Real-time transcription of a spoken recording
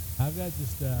I've got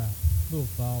just a little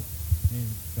thought, and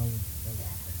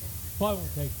probably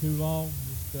won't take too long.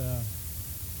 Just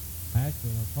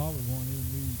actually, I probably won't even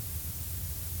read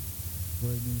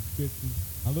very many scriptures.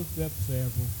 I looked up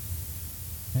several,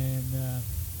 and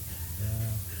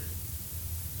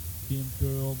Tim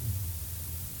Curl.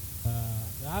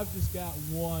 I've just got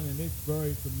one, and it's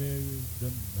very familiar.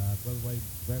 By the way,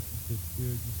 referenced it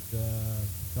here just a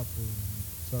couple of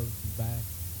services back,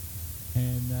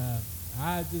 and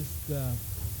I just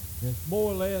it's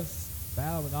more or less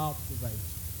out of an observation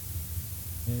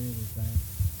than anything.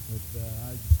 But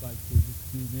I just like to take just a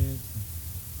few minutes.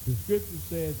 The scripture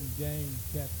says in James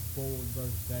chapter 4 and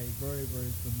verse 8, very,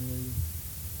 very familiar,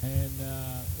 and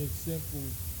it's simple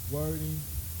wording,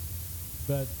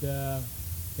 but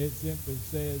it simply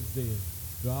says this: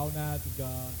 draw nigh to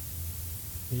God,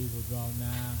 He will draw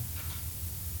nigh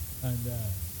unto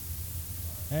us.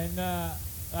 And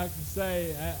I can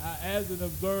say, as an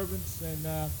observance, and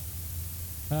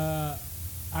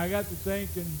I got to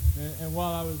thinking, and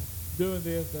while I was doing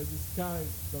this, I just kind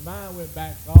of, my mind went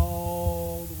back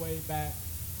all the way back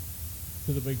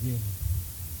to the beginning.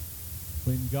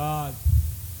 When God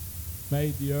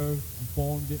made the earth and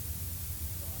formed it,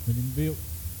 when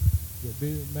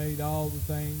He made all the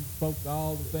things, spoke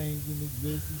all the things in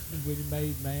existence, and when He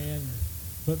made man, and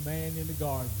put man in the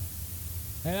garden.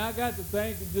 And I got to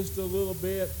thinking just a little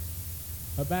bit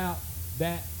about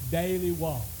that daily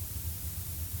walk,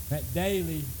 that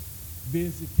daily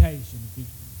visitation, if you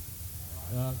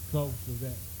closer,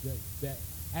 that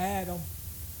Adam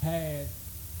had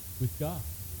with God.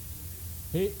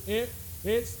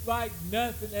 It's like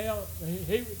nothing else.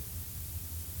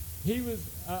 He was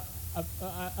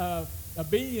a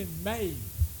being made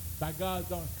by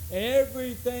God's own.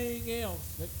 Everything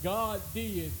else that God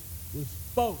did was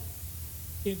spoke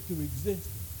into existence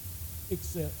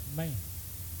except man.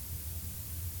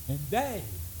 And they,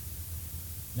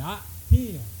 not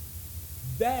him,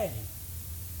 they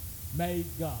made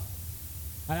God.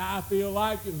 And I feel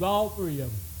like it was all three of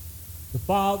them: the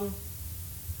Father,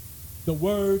 the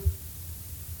Word,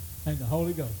 and the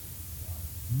Holy Ghost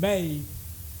made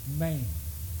man.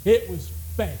 It was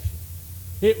special.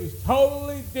 It was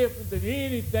totally different than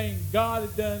anything God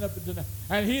had done up until now.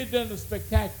 And He had done the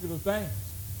spectacular things.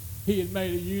 He had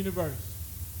made a universe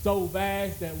so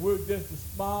vast that we're just a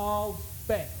small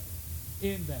speck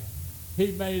in that.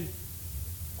 He made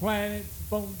planets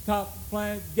up on top of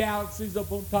planets, galaxies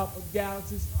up on top of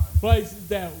galaxies, places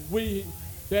that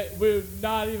we're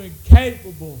not even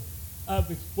capable of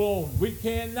exploring. We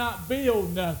cannot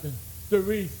build nothing to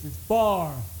reach as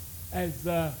far as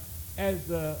the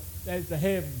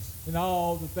heavens and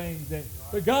all the things that.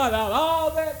 But God, out of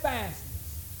all that vastness,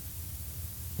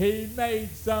 He made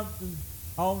something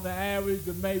on the average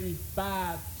of maybe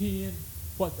 5, 10.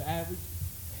 What's the average?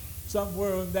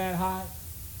 Somewhere in that height.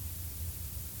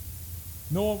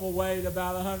 Normal weight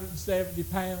about 170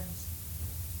 pounds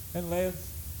and less.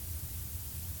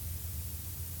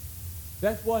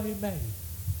 That's what He made.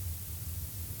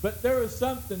 But there was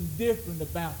something different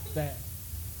about that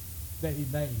He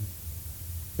made.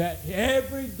 That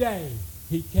every day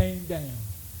He came down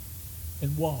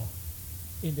and walked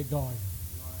in the garden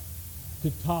to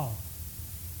talk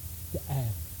to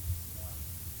Adam.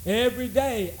 Every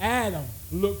day Adam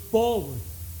looked forward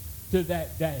to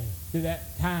that day, to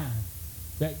that time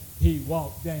that He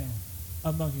walked down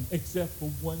among him, except for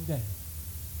one day.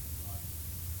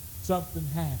 Something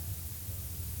happened.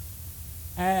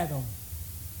 Adam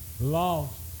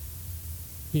lost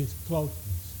his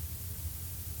closeness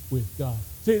with God.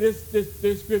 See, this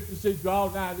scripture says, draw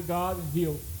nigh to God and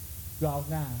He'll draw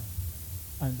nigh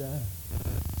unto us.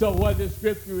 So what this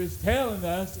scripture is telling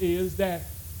us is that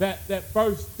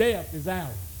first step is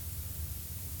ours.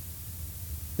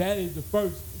 That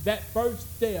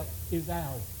first step is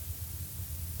ours.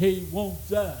 He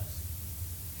wants us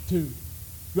to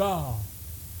draw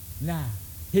nigh.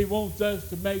 He wants us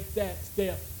to make that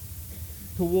step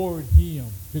toward Him,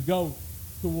 to go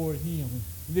toward Him.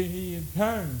 And then He in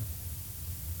turn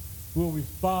will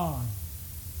respond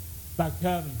by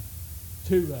coming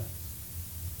to us.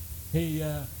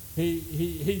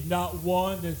 He's not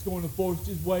one that's going to force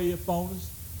His way upon us.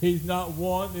 He's not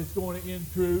one that's going to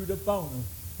intrude upon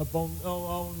us,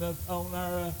 on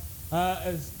our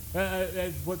as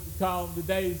what we call them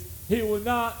today. He will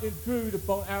not intrude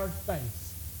upon our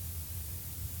space.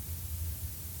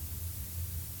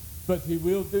 But He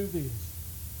will do this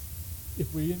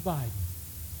if we invite Him.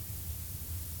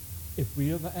 If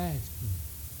we ever ask Him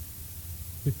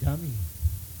to come in,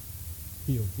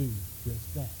 He'll do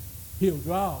just that. He'll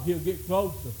draw. He'll get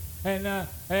closer. And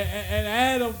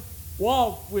Adam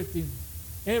walked with Him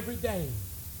every day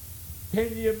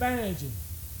Can you imagine?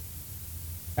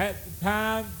 At the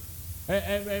time,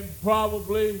 and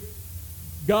probably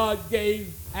God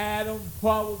gave Adam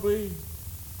probably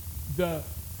the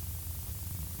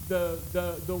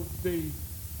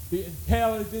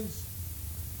intelligence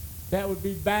that would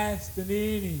be vast in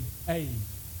any age.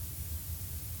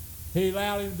 He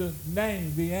allowed him to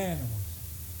name the animals.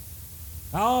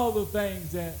 All the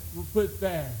things that were put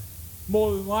there.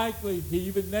 More than likely, he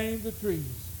even named the trees.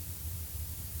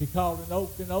 He called an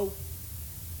oak,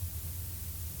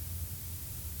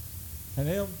 an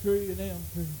elm tree,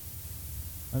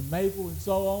 a maple, and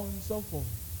so on and so forth.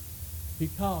 He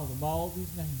called them all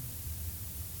these names.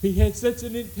 He had such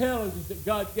an intelligence that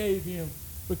God gave him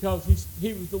because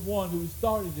he was the one who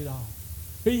started it all.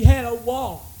 He had a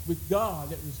walk with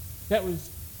God that was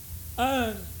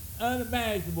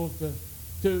unimaginable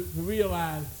to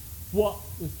realize what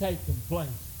was taking place.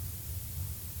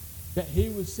 That he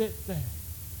would sit there.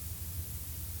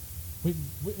 When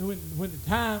the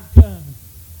time comes,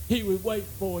 he would wait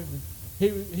for him.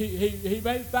 He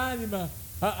may find him a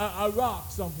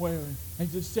rock somewhere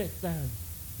and just sit there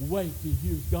and wait till he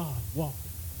hears God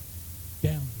walking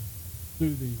down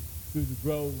through the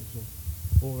groves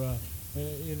or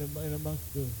in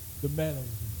amongst the meadows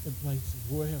and places,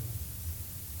 wherever.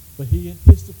 But he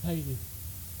anticipated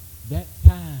that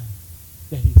time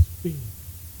that he spent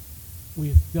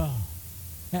with God.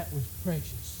 That was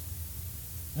precious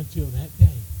until that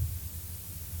day.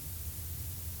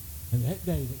 And that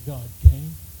day that God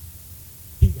came,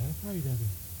 he got afraid of him.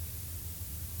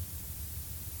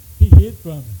 He hid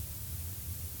from him.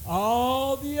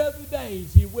 All the other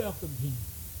days he welcomed him.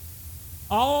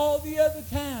 All the other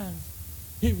times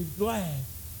he was glad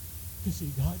to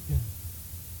see God come.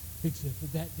 Except for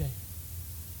that day.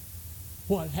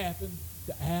 What happened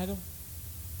to Adam?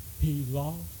 He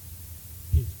lost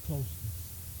his closeness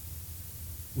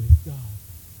with God.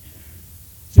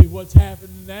 See what's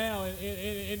happening now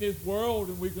in this world,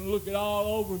 and we can look it all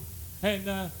over,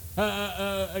 and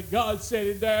God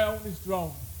sitting there on his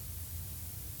throne.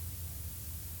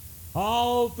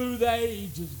 All through the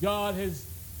ages, God has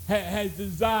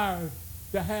desired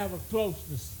to have a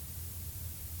closeness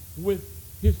with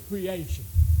his creation.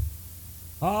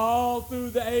 All through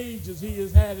the ages, he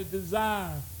has had a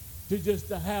desire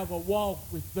to have a walk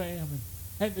with them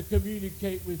and to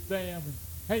communicate with them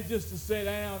and just to sit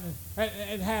down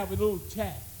and have a little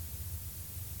chat.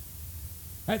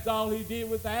 That's all he did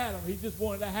with Adam. He just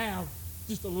wanted to have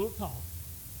just a little talk.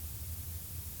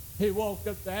 He walked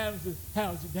up to Adam and said,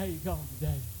 "How's your day going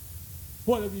today?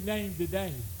 What have you named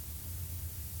today?"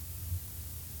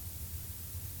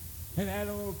 And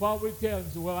Adam would probably tell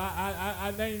him, "Well,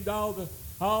 I named all the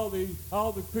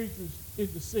creatures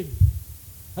in the sea.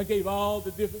 I gave all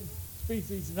the different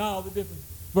species and all the different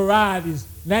varieties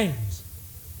names.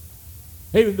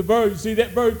 Even the bird, you see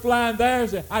that bird flying there?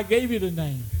 Said, I gave it a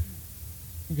name."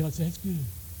 And God said, "That's good."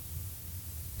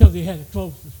 Because he had a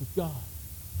closeness with God.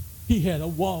 He had a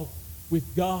walk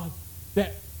with God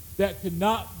that could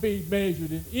not be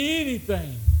measured in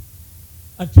anything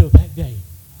until that day.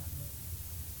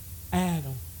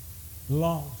 Adam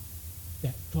lost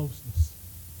that closeness.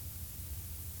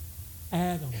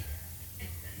 Adam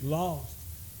lost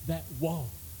that walk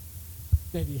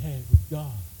that he had with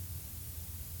God.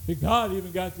 And God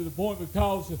even got to the point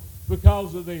because of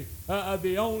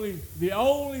the only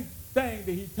thing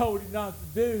that he told him not to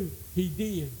do, he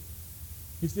did.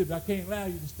 He said, "But I can't allow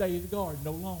you to stay in the garden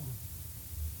no longer.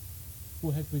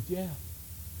 We'll have to put you out.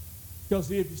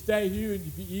 Because if you stay here and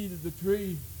if you eat of the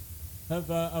tree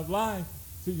of life,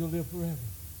 so you'll live forever.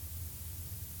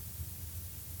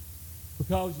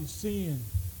 Because you sinned.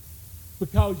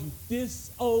 Because you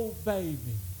disobeyed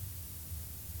me.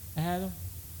 Adam,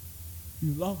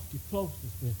 you lost your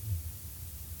closeness with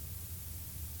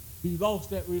me. You lost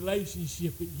that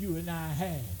relationship that you and I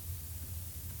had.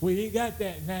 We ain't got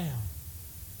that now.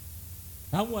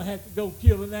 I'm going to have to go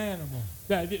kill an animal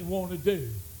that I didn't want to do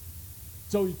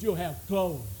so that you'll have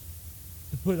clothes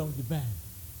to put on your back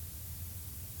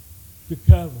to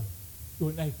cover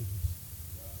your nakedness.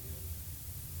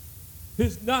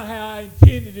 This is not how I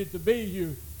intended it to be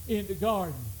here in the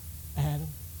garden, Adam.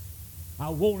 I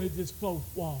wanted this close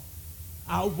walk.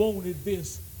 I wanted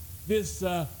this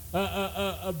a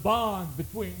bond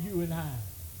between you and I.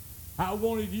 I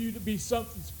wanted you to be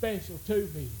something special to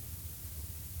me.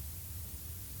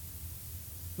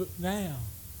 But now,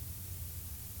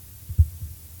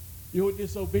 your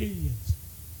disobedience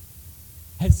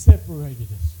has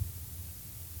separated us.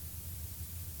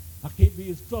 I can't be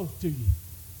as close to you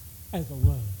as I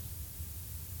was.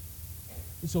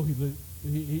 And so he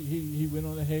went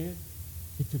on ahead.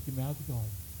 He took him out of the garden.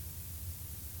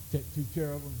 Set 2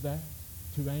 cherubims there,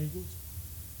 2 angels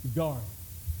to guard.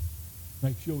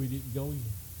 Make sure he didn't go in.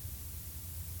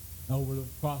 Over the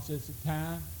process of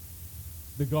time,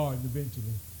 the garden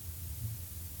eventually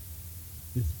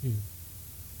disappeared.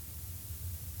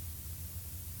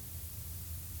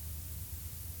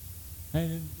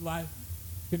 And life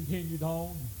continued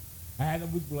on.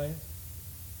 Adam was blessed.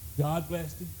 God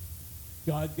blessed him.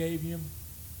 God gave him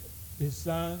his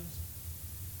sons.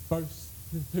 First,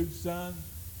 his 2 sons,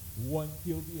 one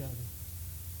killed the other.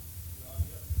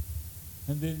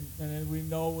 And then we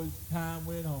know as time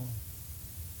went on,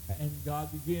 and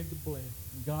God began to bless,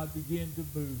 and God began to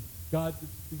move. God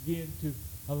began to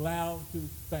allow him to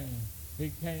expand.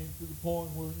 It came to the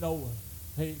point where Noah,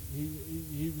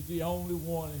 he was the only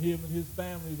one, him and his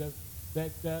family,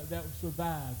 that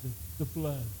survived the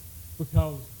flood,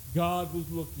 because God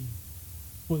was looking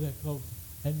for that closeness.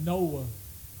 And Noah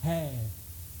had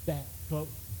that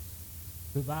closeness.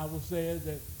 The Bible says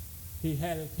that he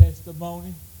had a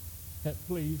testimony that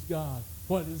pleased God.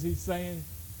 What is he saying?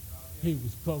 He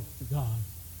was close to God.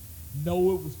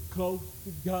 Noah was close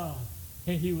to God.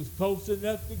 And he was close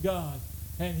enough to God.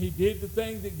 And he did the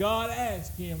things that God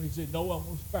asked him. He said, no, I'm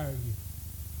going to spare you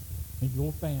and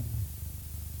your family,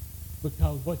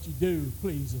 because what you do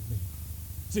pleases me.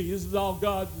 See, this is all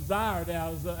God desired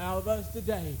out of us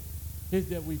today, is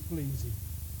that we please him.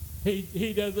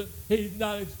 He's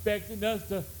not expecting us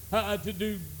to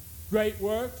do great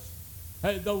works,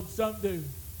 though some do.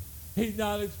 He's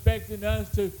not expecting us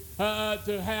to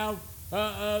have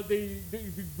the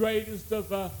greatest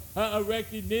of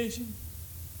recognition.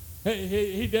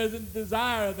 He doesn't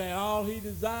desire that. All he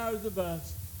desires of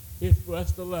us is for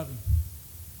us to love him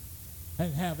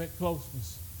and have that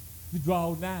closeness, to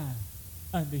draw nigh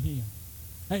unto him,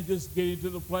 and just get into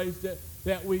the place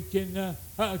that we can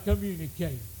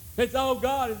communicate. That's all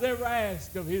God has ever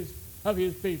asked of his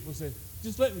people. Said,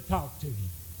 just let me talk to you.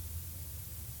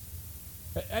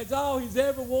 That's all he's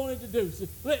ever wanted to do. Said,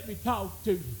 let me talk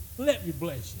to you. Let me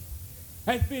bless you.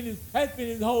 That's been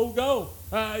his whole goal.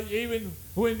 Even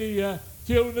when the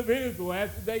children of Israel,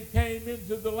 after they came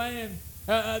into the land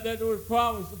that was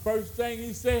promised, the first thing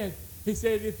he said,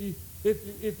 if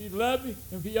you love me,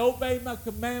 if you obey my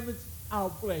commandments, I'll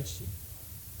bless you.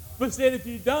 But said, if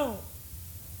you don't,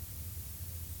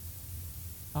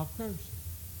 I'll curse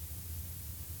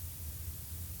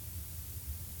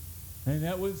you. And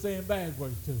that wasn't saying bad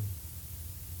words to them.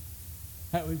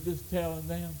 That was just telling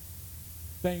them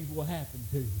things will happen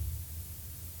to you.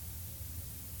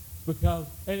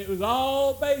 And it was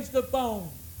all based upon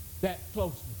that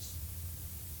closeness.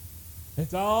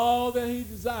 That's all that he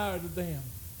desired of them.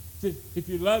 He said, if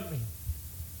you love me,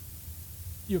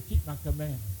 you'll keep my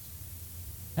commandments.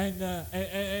 And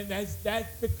that's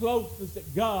the closeness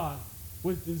that God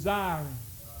was desiring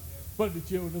for the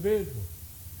children of Israel.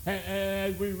 And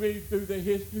as we read through the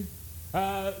history,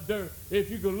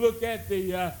 if you could look at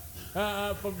the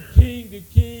from king to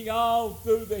king, all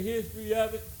through the history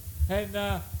of it,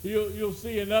 and you'll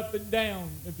see an up and down.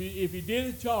 If you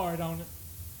did a chart on it,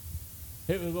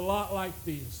 it was a lot like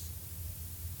this.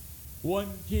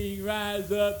 One king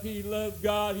rise up, he loved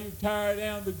God, he would tear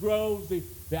down the groves, the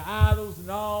idols and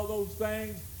all those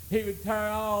things. He would tear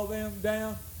all them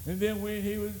down. And then when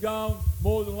he was gone,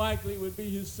 more than likely it would be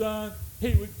his son.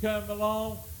 He would come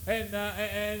along,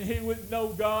 and he wouldn't know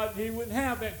God. He wouldn't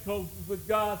have that closeness with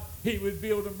God. He would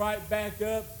build them right back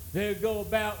up. They'd go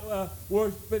about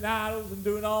worshiping idols and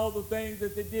doing all the things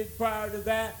that they did prior to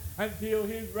that until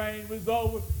his reign was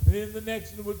over. And then the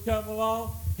next one would come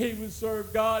along. He would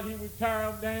serve God. He would tear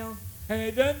them down. And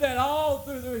they've done that all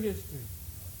through their history.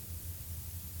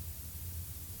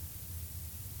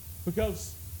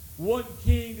 Because one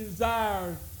king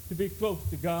desired to be close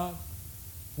to God.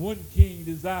 One king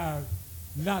desired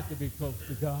not to be close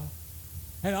to God.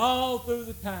 And all through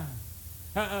the time.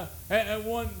 And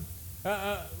one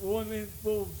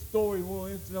little story,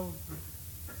 one incident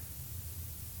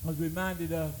I was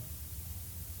reminded of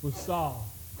was Saul.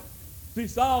 See,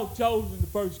 Saul chose the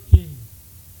first king.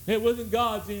 It wasn't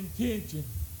God's intention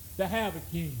to have a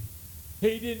king.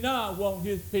 He did not want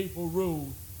his people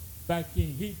ruled by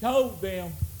king. He told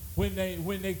them when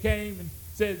they came and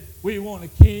said, we want a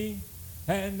king.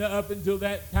 And up until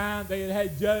that time, they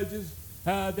had judges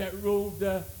that ruled,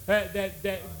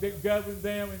 that governed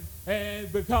them.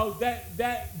 And because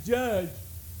that judge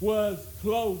was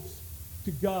close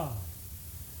to God.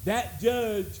 That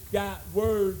judge got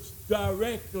words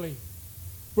directly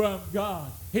from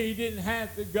God. He didn't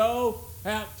have to go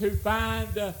out to find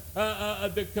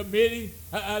the committee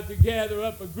to gather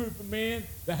up a group of men,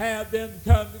 to have them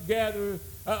come together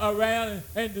around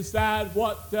and decide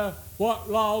what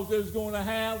laws they was going to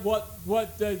have, what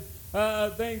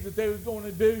things that they was going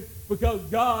to do, because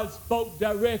God spoke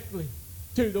directly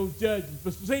to those judges.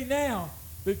 But see, now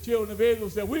the children of Israel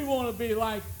said, we want to be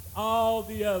like all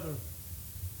the other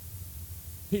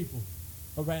people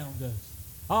around us.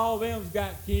 All them's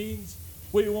got kings.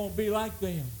 We won't be like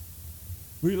them.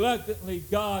 Reluctantly,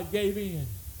 God gave in.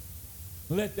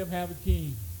 Let them have a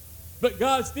king. But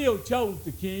God still chose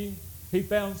the king. He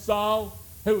found Saul,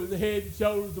 who was the head and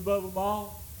shoulders above them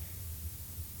all.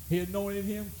 He anointed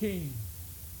him king.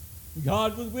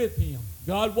 God was with him.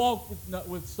 God walked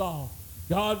with Saul.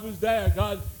 God was there.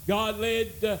 God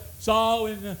led Saul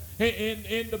in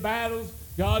the battles.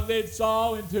 God led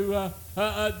Saul into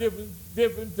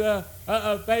different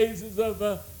phases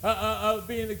of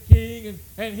being a king,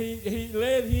 and he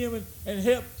led him and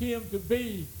helped him to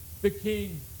be the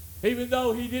king, even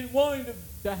though he didn't want him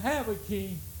to have a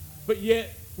king. But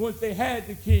yet, once they had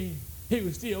the king, he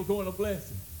was still going to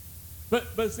bless him.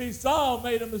 But see, Saul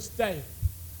made a mistake.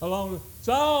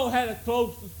 Saul had a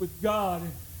closeness with God,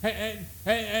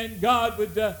 and God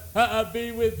would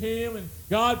be with him, and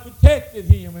God protected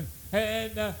him,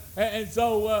 and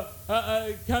so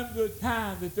it come to a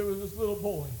time that there was this little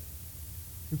boy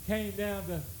who came down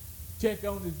to check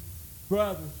on his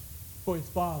brothers for his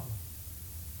father.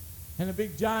 And a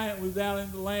big giant was out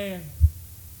in the land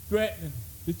threatening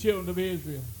the children of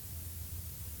Israel.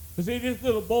 But see, this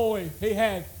little boy, he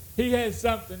had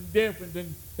something different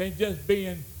than just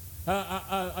being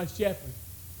a shepherd.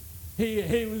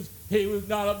 He was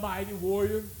not a mighty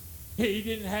warrior. He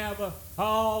didn't have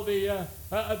all the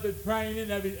training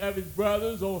of his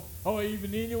brothers or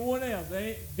even anyone else.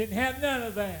 They didn't have none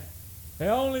of that. The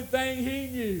only thing he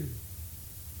knew,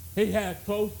 he had a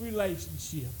close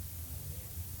relationship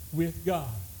with God.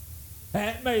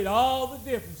 That made all the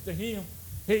difference to him.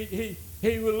 He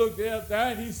would look up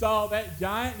there and he saw that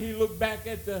giant. He looked back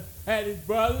at his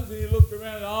brothers, and he looked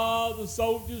around at all the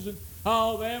soldiers and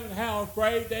all them, and how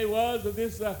afraid they was of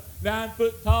this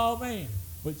 9-foot tall man,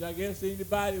 which I guess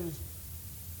anybody was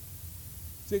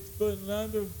 6 foot and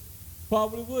under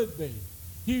probably would be.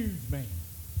 Huge man.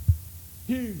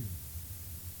 Huge.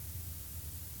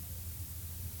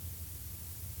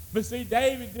 But see,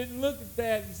 David didn't look at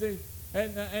that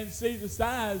and see the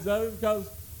size of him, because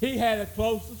he had a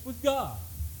closeness with God.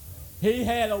 He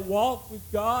had a walk with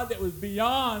God that was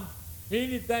beyond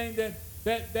anything that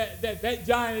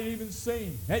giant had even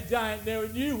seen. That giant never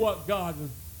knew what God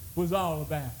was all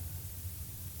about.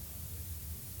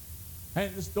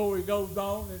 And the story goes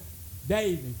on that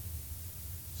David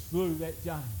slew that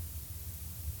giant.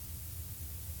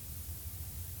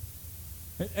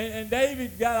 And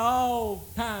David got all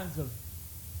kinds of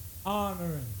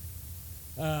honor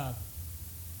and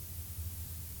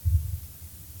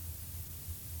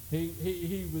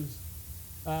he was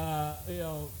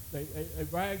they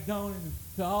bragged on him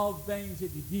to all the things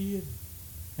that he did,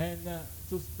 and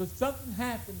so something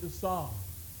happened to Saul.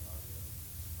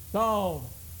 Saul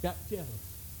got jealous,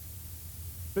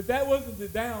 but that wasn't the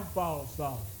downfall of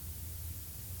Saul.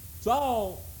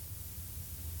 Saul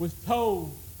was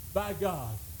told by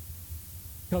God,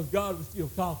 because God was still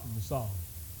talking to Saul.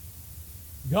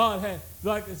 God had,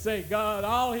 like I say, God,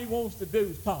 all he wants to do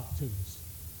is talk to us.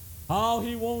 All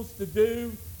he wants to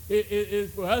do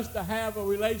is for us to have a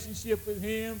relationship with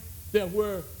him that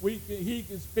where he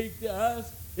can speak to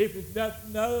us. If it's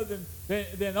nothing other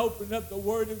than opening up the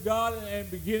Word of God and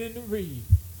beginning to read.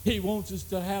 He wants us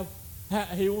to have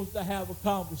a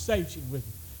conversation with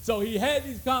him. So he had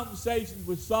these conversations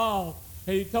with Saul,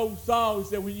 and he told Saul, he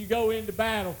said, when you go into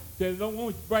battle, he said, I don't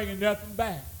want you bringing nothing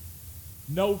back.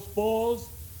 No spoils,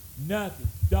 nothing.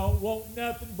 Don't want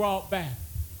nothing brought back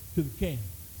to the camp.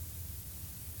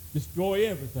 Destroy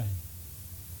everything.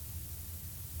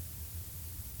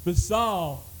 But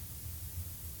Saul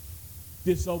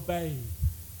disobeyed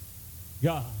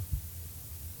God.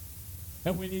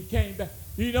 And when he came back,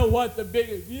 you know what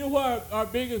our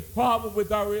biggest problem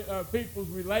with our people's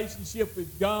relationship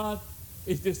with God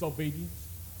is disobedience.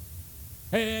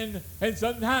 And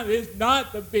sometimes it's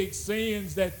not the big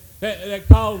sins that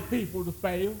cause people to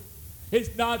fail.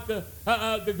 It's not the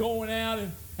going out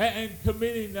and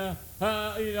committing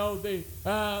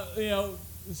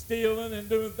stealing and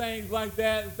doing things like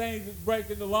that, things that's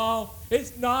breaking the law.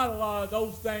 It's not a lot of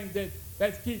those things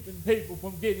that's keeping people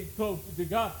from getting closer to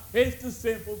God. It's the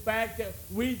simple fact that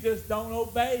we just don't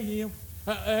obey him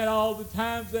at all the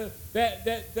times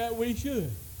that we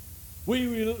should.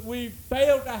 We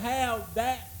fail to have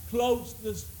that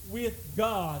closeness with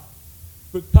God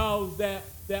because that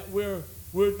we're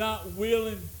not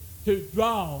willing to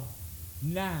draw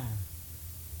nigh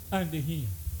unto him.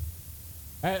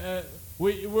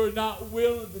 We're not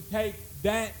willing to take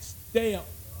that step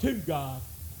to God.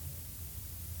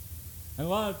 And a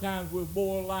lot of times we're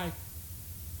more like,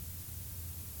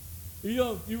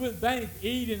 you wouldn't think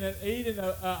eating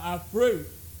a fruit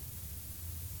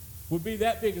would be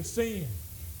that big a sin.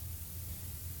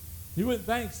 You wouldn't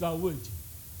think so, would you?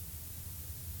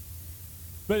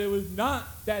 But it was not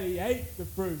that he ate the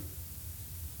fruit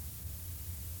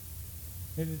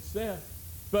in itself,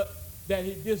 but that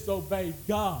he disobeyed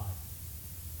God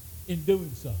in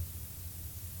doing so.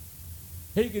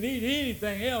 He could eat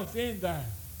anything else in there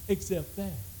except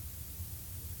that.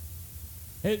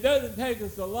 It doesn't take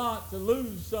us a lot to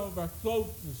lose some of our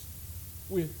closeness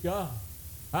with God.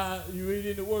 You read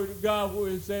in the Word of God where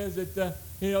it says that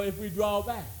if we draw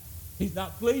back, he's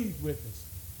not pleased with us.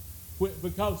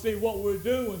 Because, see, what we're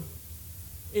doing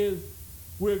is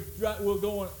we're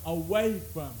going away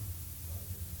from him.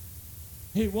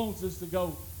 He wants us to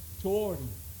go toward him.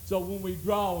 So when we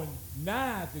draw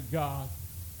nigh to God,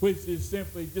 which is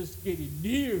simply just getting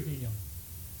near him,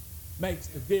 makes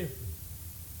the difference.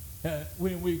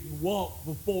 When we can walk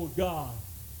before God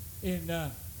and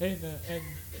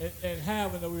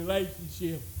having a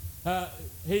relationship.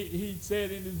 He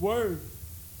said in his word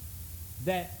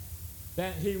that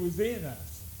he was in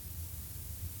us.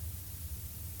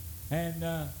 And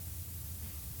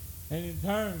in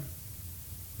turn,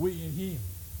 we in him.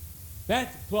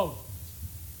 That's closeness.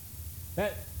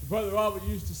 That Brother Robert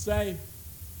used to say,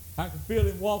 I can feel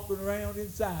him walking around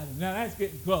inside him. Now that's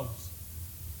getting close.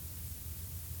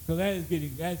 So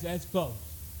that's close.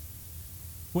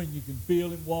 When you can feel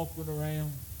him walking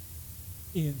around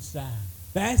inside.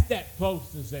 That's that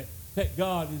closeness that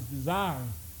God is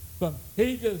desiring. From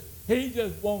he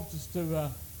just wants us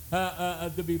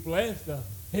to be blessed of.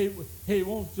 He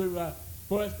wants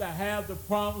for us to have the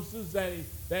promises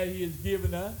that he has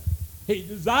given us. He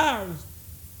desires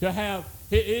to have.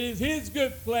 It is his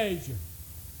good pleasure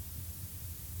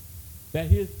that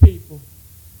his people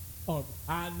are.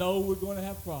 I know we're going to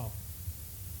have problems.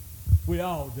 We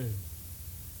all do.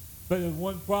 But there's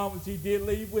one promise he did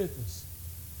leave with us.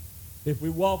 If we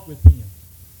walk with him,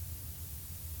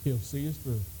 he'll see us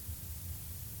through.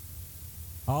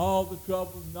 All the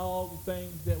troubles and all the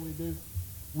things that we do,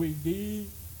 we need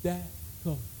that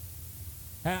close.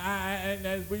 And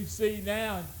as we see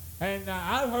now, and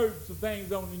I've heard some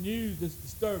things on the news that's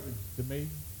disturbing to me.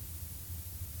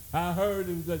 I heard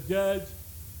it was a judge.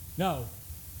 No,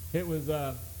 it was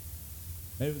a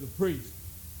priest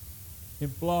in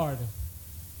Florida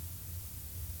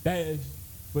that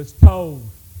was told,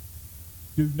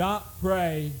 do not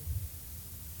pray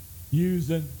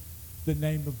using the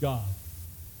name of God.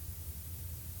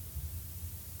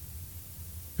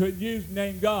 Couldn't use the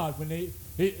name God when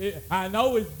I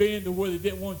know it's been to where they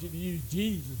didn't want you to use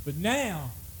Jesus, but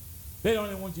now they don't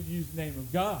even want you to use the name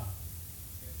of God.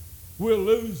 We're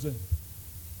losing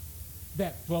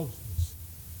that closeness.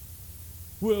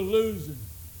 We're losing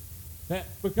that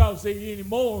because see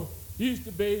anymore used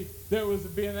to be there was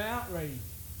being an outrage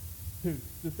to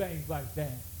things like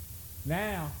that.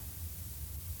 Now,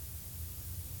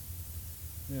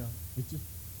 it's just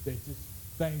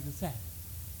things that's happening.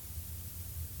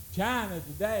 China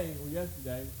today, or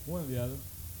yesterday, one or the other,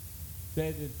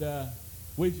 said that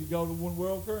we should go to one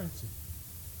world currency.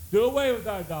 Do away with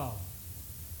our dollar.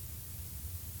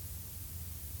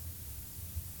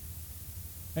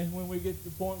 And when we get to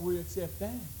the point where we accept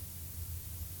that,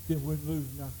 then we're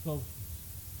losing our closeness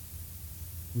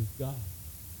with God.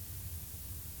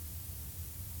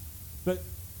 But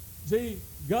see,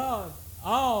 God,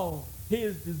 all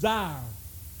his desire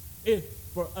is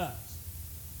for us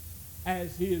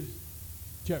as his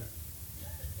church.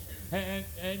 And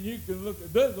you can look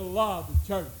at, there's a lot of the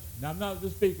church. Now I'm not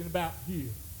just speaking about here.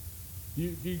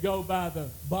 You go by the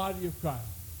body of Christ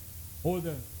or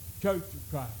the church of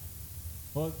Christ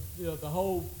or the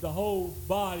whole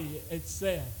body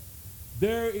itself.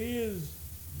 There is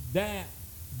that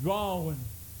drawing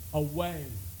away.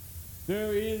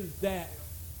 There is that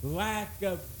lack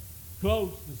of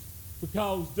closeness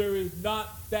because there is not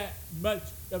that much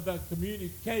of a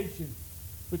communication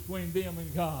between them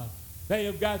and God. They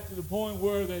have got to the point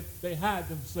where they hide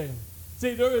themselves.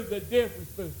 See, there is a difference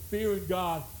between fearing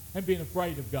God and being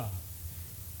afraid of God.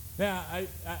 Now,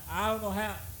 I don't know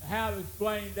how to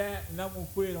explain that, and I'm going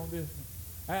to quit on this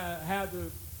one. How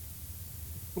to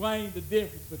explain the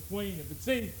difference between it. But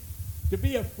see, to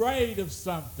be afraid of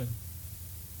something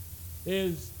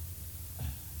is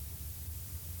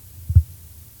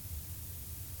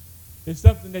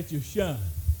something that you shun.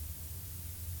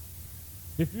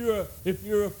 If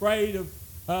you're afraid of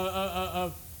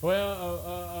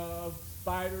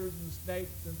spiders and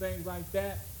snakes and things like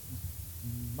that,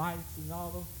 mice and all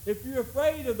those. If you're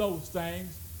afraid of those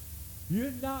things,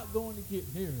 you're not going to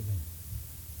get near them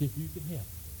if you can help.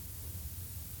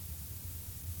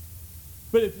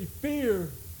 But if you fear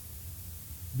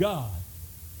God,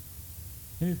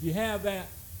 and if you have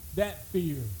that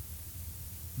fear,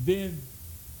 then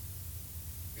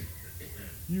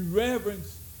you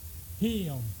reverence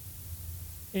Him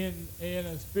in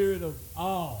a spirit of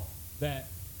awe, that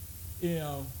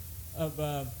of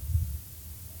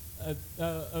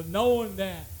knowing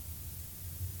that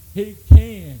He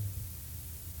can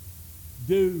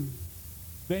do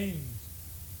things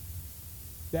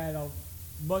that are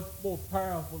much more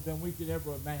powerful than we could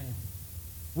ever imagine.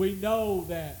 We know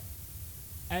that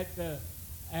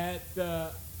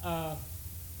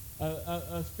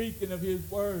speaking of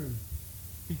His word,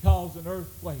 He caused an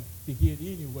earthquake to hit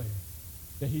anywhere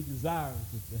that He desires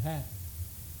it to happen.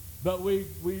 But we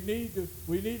need to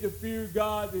fear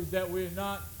God, is that we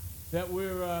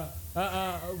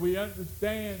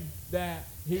understand that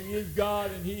He is God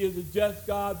and He is a just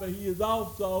God, but He is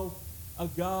also a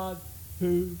God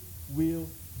who will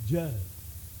judge.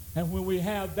 And when we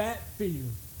have that fear,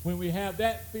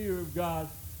 of God,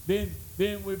 then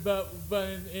we but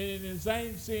in the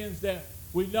same sense that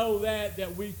we know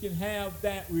that we can have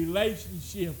that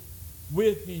relationship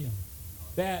with Him,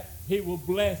 that He will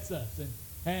bless us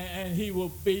and He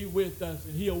will be with us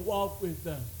and He'll walk with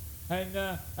us. And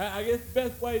I guess the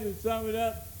best way to sum it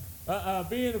up,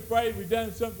 being afraid we've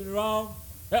done something wrong,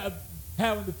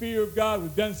 having the fear of God,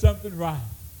 we've done something right.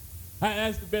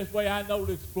 That's the best way I know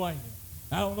to explain it.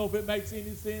 I don't know if it makes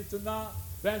any sense or not.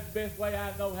 That's the best way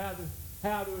I know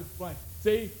how to explain it.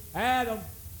 See, Adam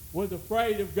was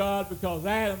afraid of God because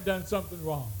Adam done something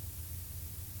wrong.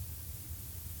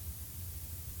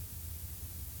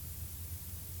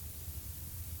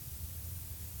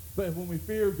 But when we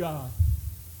fear God,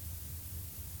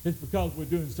 it's because we're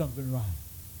doing something right.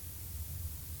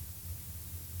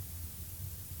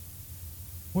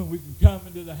 When we can come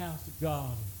into the house of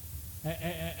God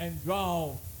and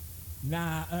draw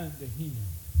nigh unto Him,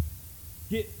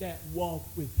 get that walk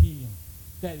with Him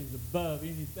that is above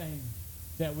anything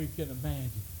that we can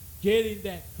imagine. Getting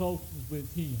that closeness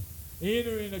with Him.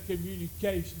 Entering a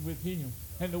communication with Him.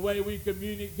 And the way we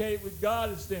communicate with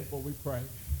God is simple. We pray.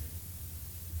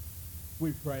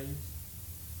 We praise.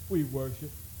 We worship.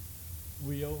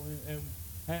 We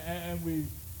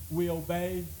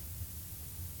obey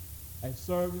as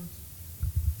servants,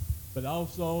 but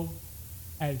also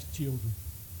as children.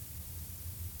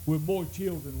 We're more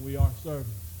children than we are servants.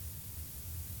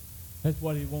 That's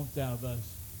what He wants out of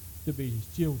us, to be His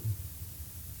children.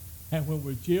 And when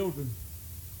we're children,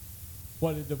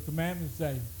 what did the commandments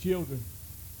say? Children,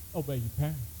 obey your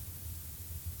parents.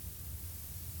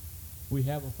 We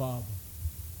have a Father.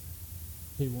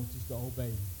 He wants us to obey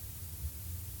Him,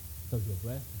 because He'll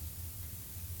bless us.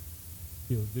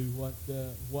 He'll do what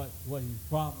He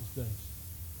promised us.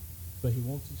 But He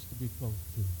wants us to be close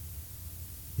to Him.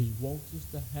 He wants us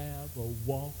to have a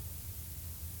walk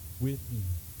with Him.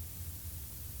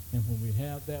 And when we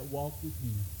have that walk with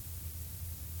Him,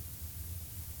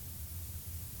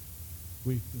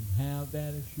 we can have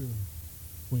that assurance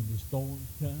when the storms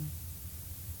come.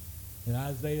 And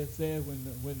Isaiah said, when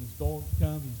the storms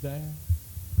come, He's there.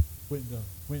 When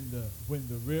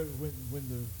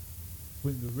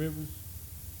the rivers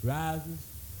rises,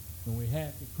 and we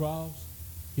have to cross,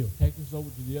 He'll take us over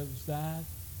to the other side.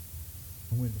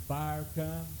 And when the fire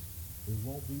comes, we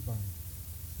won't be burned.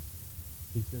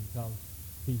 He said, because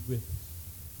He's with us.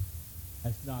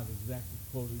 That's not exactly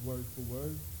quoted word for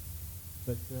word,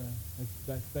 but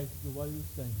that's basically what He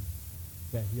was saying,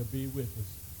 that He'll be with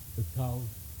us because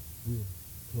we're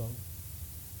close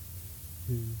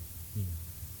to Him.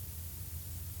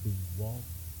 We walk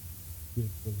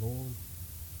with the Lord.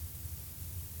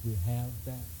 We have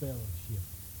that fellowship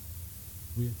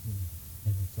with Him.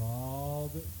 And it's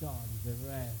all that God has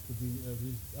ever asked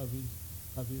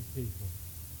of his people.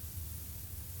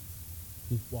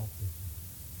 Just walk with Him.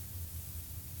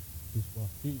 Just walk.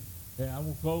 I'm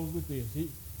going to close with this.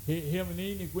 Him and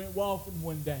Enoch went walking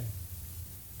one day.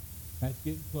 That's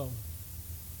getting close.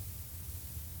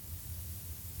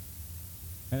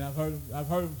 And I've heard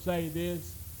him say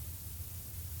this.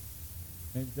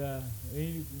 And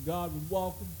Enoch and God was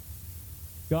walking.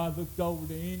 God looked over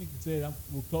to Enoch and said,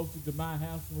 we're closer to my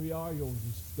house than we are yours.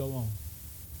 Just go on.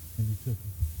 And He took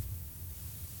him.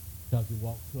 Because he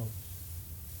walked close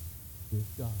with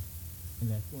God.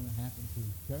 And that's going to happen to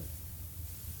His church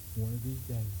one of these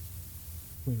days.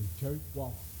 When the church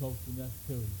walks close enough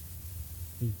to Him,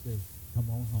 He says, come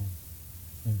on home.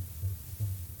 And praise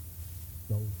God.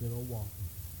 those that are walking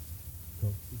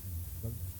close to him. Brother.